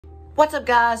What's up,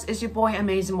 guys? It's your boy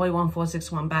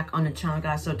AmazingBoy1461 back on the channel,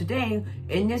 guys. So today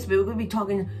in this video we're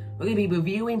gonna be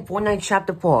reviewing Fortnite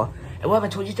Chapter 4. And what I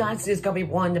told you guys, this is gonna be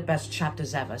one of the best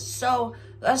chapters ever. So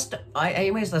let's get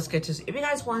to this. If you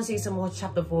guys want to see some more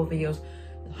Chapter 4 videos,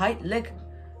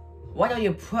 why don't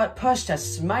you push that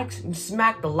smack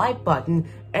the like button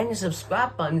and the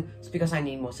subscribe button? It's because I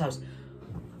need more subs.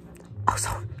 Also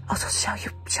share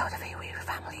the video with your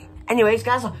family. Anyways,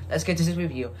 guys, let's get to this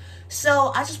review.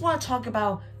 So I just want to talk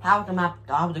about how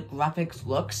the graphics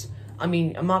looks. I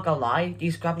mean, I'm not gonna lie,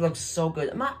 these graphics look so good.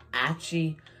 I'm not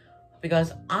actually,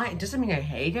 because it doesn't mean I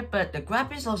hate it, but the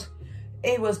graphics looks,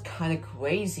 it was kind of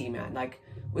crazy, man. Like,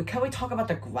 can we talk about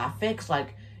the graphics?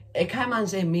 Like, it kind of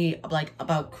reminds me of, like,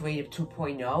 about Creative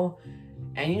 2.0.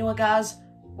 And you know what, guys?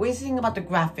 What do you think about the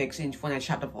graphics in Fortnite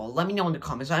Chapter 4? Let me know in the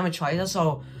comments. I'm gonna try it.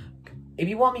 So if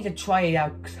you want me to try it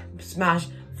out, smash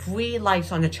 3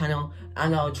 likes on the channel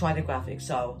and I'll try the graphics.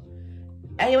 So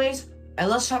anyways, and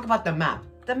let's talk about the map.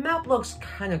 The map looks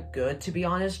kind of good, to be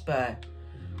honest, but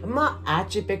I'm not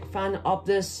actually a big fan of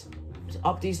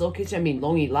these locations. I mean,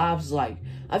 Lonely Labs, like,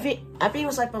 I think it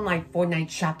was like from like Fortnite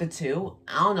Chapter 2.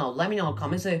 I don't know, let me know in the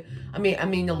comments. I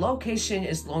mean the location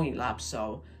is Lonely Labs,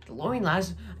 so the Lonely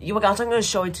Labs, you guys, I'm gonna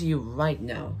show it to you right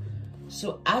now.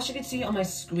 So as you can see on my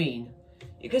screen,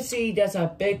 you can see there's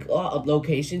a big lot of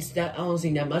locations that I don't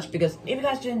see that much, because if you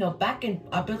guys didn't know, back in,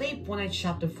 I believe, Fortnite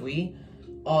Chapter 3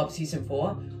 of Season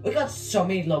 4, we got so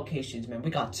many locations, man.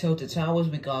 We got Tilted Towers,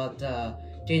 we got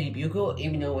Daily Bugle,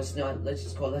 even though it's not, let's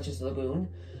just call it Legends Lagoon.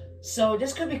 So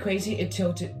this could be crazy if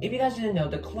Tilted, if you guys didn't know,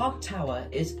 the Clock Tower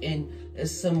is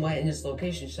somewhere in this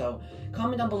location. So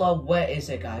comment down below, where is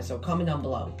it, guys? So comment down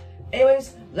below.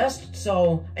 Anyways, let's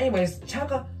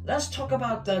talk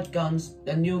about the guns,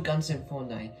 the new guns in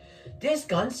Fortnite. This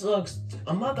guns looks,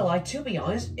 I'm not gonna lie, to be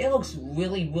honest, it looks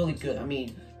really good. I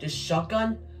mean, the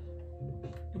shotgun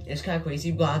is kind of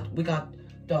crazy. We got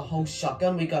the whole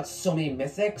shotgun. We got so many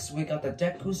mythics. We got the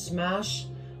Deku Smash.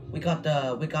 We got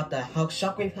the Hulk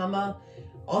Shockwave Hammer.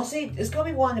 Honestly, it's gonna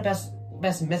be one of the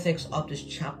best mythics of this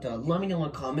chapter. Let me know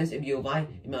in the comments if you're right,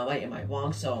 am I right, am I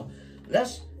wrong? So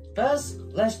let's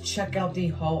check out the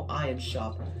whole item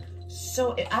shop.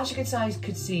 So as you guys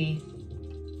could see,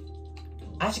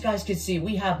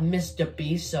 we have Mr.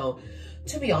 Beast. So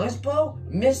to be honest, bro,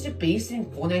 Mr. Beast in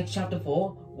Fortnite Chapter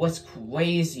 4 was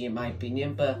crazy in my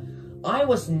opinion, but I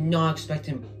was not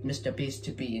expecting Mr. Beast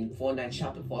to be in Fortnite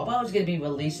Chapter 4. I thought it was gonna be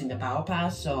released in the Battle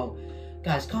Pass. So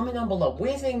guys, comment down below, what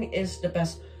do you think is the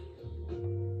best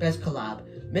collab,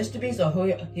 Mr. Beast or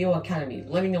Hero Academy?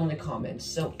 Let me know in the comments.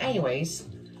 So anyways,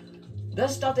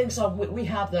 let's start things off. We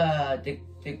have the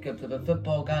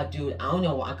football guy, dude. I don't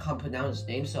know, I can't pronounce his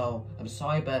name, so I'm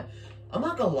sorry, but I'm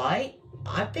not gonna lie,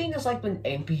 I think it's like an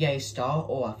NBA star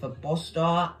or a football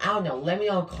star. I don't know, let me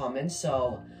know in the comments.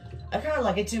 So I kind of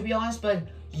like it, to be honest, but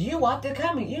you what the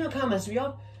comments, we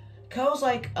all calls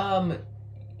like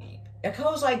it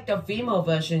calls like the female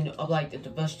version of like the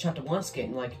first Chapter 1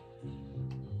 skin. Like,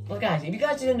 well guys, if you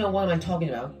guys didn't know what I'm talking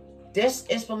about, this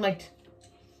is from like,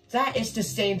 that is the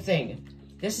same thing.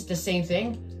 This is the same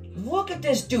thing. Look at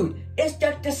this, dude. It's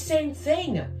the same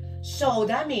thing. So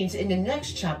that means in the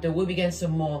next chapter, we'll be getting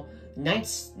some more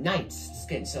Knights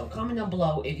skins. So comment down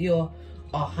below if you're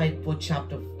hyped for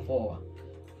Chapter 4.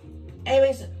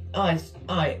 Anyways,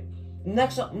 alright.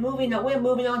 Next up, we're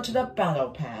moving on to the Battle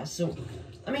Pass. So,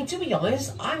 I mean, to be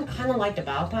honest, I'm kind of like the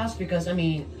Battle Pass because, I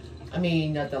mean,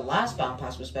 the last Battle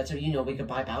Pass was better. You know, we could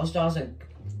buy Battle Stars and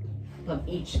from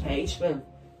each page, but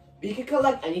you could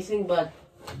collect anything, but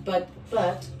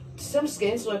some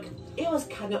skins, look, it was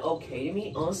kind of okay to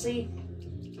me, honestly.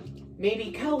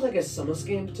 Maybe kind of like a summer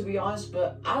skin, to be honest,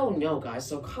 but I don't know, guys.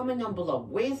 So comment down below,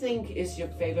 what do you think is your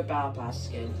favorite Battle Pass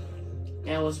skin?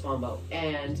 And what's fun about?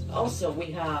 And also we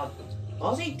have,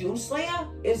 honestly, Doomslayer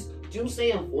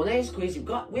in Fortnite is crazy.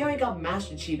 We already got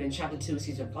Master Chief in Chapter 2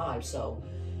 Season 5, so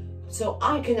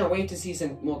I cannot wait to see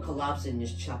some more collabs in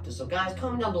this chapter. So guys,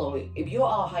 comment down below if you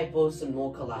are hyped for some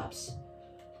more collabs.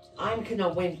 I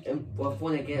cannot wait for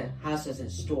Fortnite has this in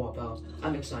store, bro.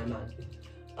 I'm excited, man.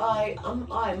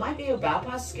 My favorite Battle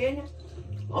Pass skin,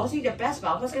 honestly, the best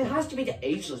Battle Pass skin has to be the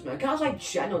Ageless, man. Kind of like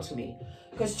Geno to me,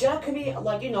 because Geno could be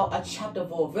like, you know, a Chapter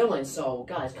 4 villain. So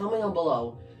guys, comment down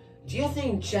below. Do you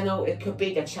think Geno could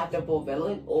be the Chapter 4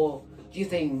 villain, or do you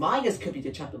think Midas could be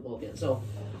the Chapter 4 villain? So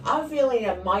I'm feeling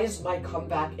that Midas might come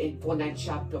back in Fortnite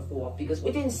Chapter 4 because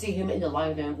we didn't see him in the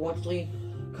live event, unfortunately.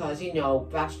 Because, you know,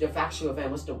 the factual event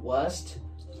was the worst.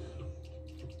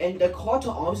 And the Call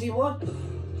to Arms emote,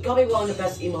 gotta be one of the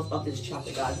best emotes of this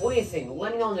chapter, guys. What do you think?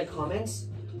 Let me know in the comments.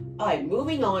 Alright,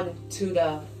 moving on to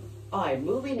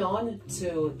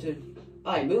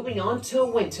Alright, moving on to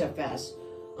Winterfest.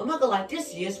 I'm not gonna lie,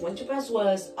 this year's Winterfest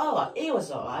was, it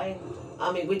was alright.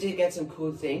 I mean, we did get some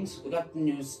cool things. We got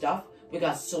new stuff. We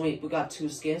got two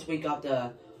skins. We got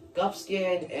the Gup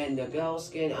skin and the girl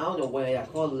skin. I don't know what they're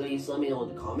called. Please let me know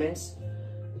in the comments.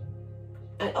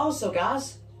 And also,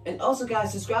 guys,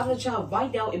 subscribe to the channel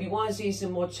right now if you want to see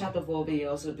some more Chapter 4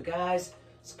 videos. So, guys,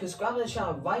 subscribe to the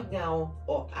channel right now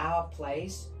or our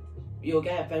place. You'll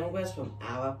get a friend request from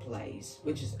our place,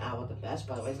 which is the best,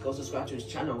 by the way. Go subscribe to his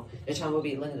channel. The channel will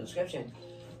be linked in the description.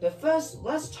 But first,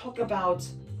 let's talk about...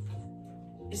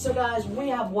 So, guys, we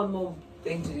have one more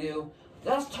thing to do.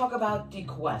 Let's talk about the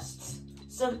quests.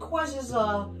 So, the quest is,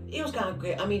 it was kind of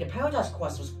great. I mean, the Paradise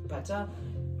quest was better.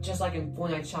 Just like in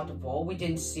Fortnite Chapter 4, we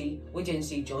didn't see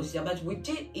Jonesy that much. We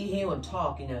did hear him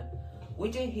talk, you know.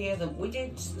 We did hear them. We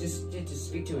did to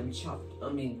speak to him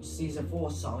in Season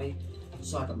 4, sorry.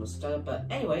 So I got my stutter. But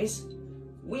anyways,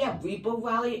 we have Reaper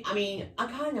Rally. I mean,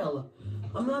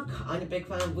 I'm not kind of big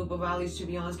fan of Reaper Rallies, to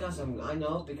be honest, guys. I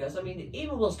know, because, I mean, the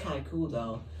emote was kind of cool,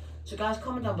 though. So, guys,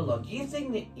 comment down below. Do you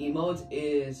think the emote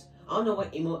is... I don't know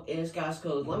what emote is, guys,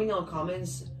 because let me know in the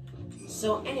comments.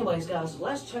 So, anyways, guys,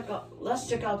 let's check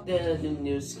out the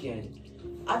new skin.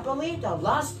 I believe that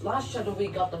last chapter we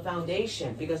got the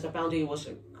foundation, because the foundation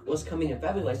was coming in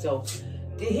February. So,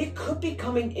 it could be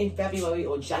coming in February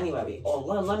or January.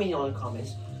 Or let me know in the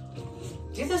comments.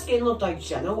 Does the skin look like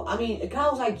Geno? I mean, it kind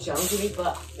of looks like Geno to me,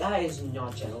 but that is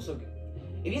not Geno. So,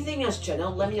 if you think that's Geno,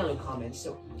 let me know in the comments.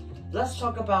 So, let's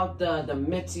talk about the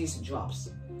mid-season drops.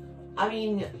 I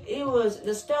mean,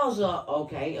 the styles are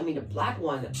okay. I mean, the black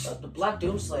one, the black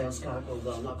Doomslayer is kind of cool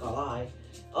though, not gonna lie.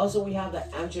 Also, we have the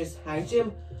Amateur's Hang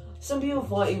Gym. Some people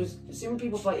thought it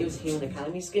was Healing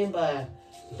Academy skin, but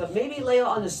maybe later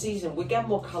on the season, we get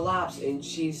more collabs in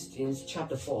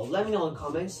Chapter 4. Let me know in the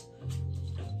comments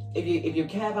if you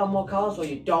care about more collabs or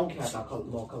you don't care about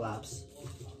more collabs.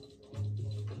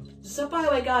 So, by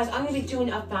the way, guys, I'm gonna be doing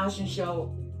a fashion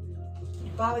show.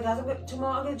 By the way, guys,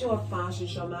 tomorrow I'm gonna do a fashion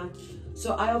show, man.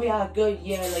 So I hope you have a good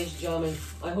year, ladies and gentlemen.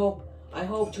 I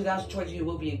hope 2022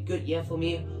 will be a good year for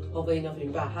me. Hopefully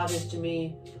nothing bad happens to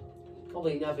me.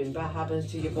 Hopefully nothing bad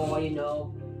happens to your boy, you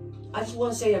know. I just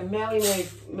want to say a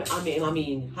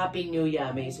Happy New Year,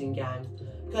 amazing gang.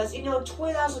 Because, you know,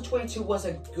 2022 was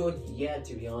a good year,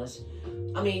 to be honest.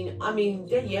 I mean,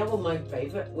 that year was my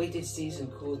favorite. We did see some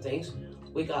cool things.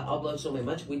 We got uploaded so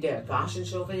much. We did fashion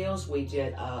show videos. We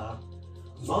did,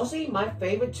 mostly, my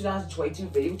favorite 2022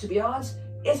 video, to be honest,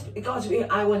 it got to be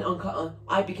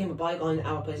I became a bodyguard in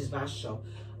Our Place's fashion show.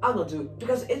 I don't know, dude,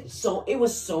 because it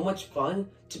was so much fun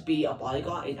to be a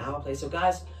bodyguard in Our Place. So,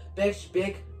 guys,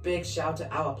 big shout to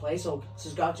Our Place. So,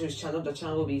 subscribe to his channel. The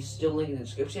channel will be still linked in the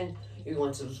description if you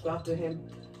want to subscribe to him.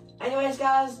 Anyways,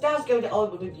 guys, that's going to be all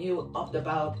the review of the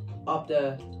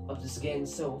skin.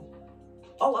 So,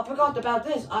 I forgot about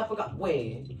this.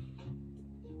 Wait.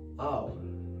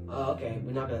 Okay,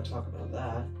 we're not gonna talk about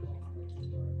that.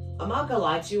 I'm not gonna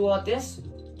lie to you,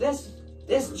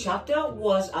 this chapter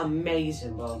was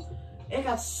amazing, bro. It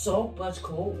got so much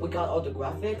cool. We got all the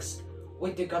graphics.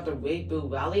 We got the Reaper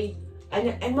Rally.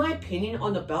 And in my opinion,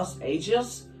 on the best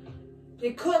Aegis,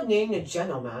 they could name the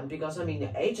Geno, man, because I mean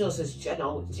the Aegis is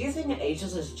Geno. Do you think the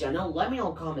Aegis is Geno? Let me know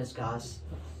in the comments, guys.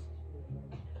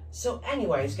 So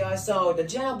anyways, guys, so the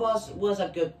Geno boss was a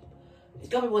good... It's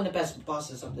gonna be one of the best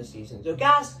bosses of the season. So,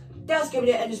 guys, that's gonna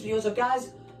be the end of this video. So,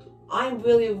 guys, I'm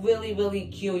really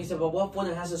curious about what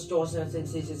Fortnite has in store since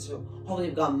season 2. Hopefully,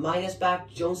 we got Midas back,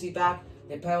 Jonesy back,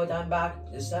 the Paradigm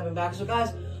back, the 7 back. So,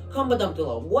 guys, comment down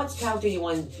below. What character you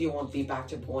want to be back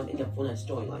to Fortnite in the Fortnite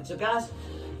storyline. So, guys,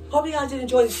 hope you guys did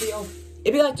enjoy this video.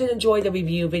 If you guys did enjoy the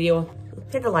review video,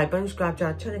 hit the like button, subscribe to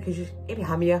our channel if you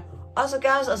haven't yet. Also,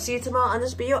 guys, I'll see you tomorrow on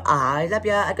this video. I love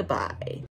ya. Goodbye.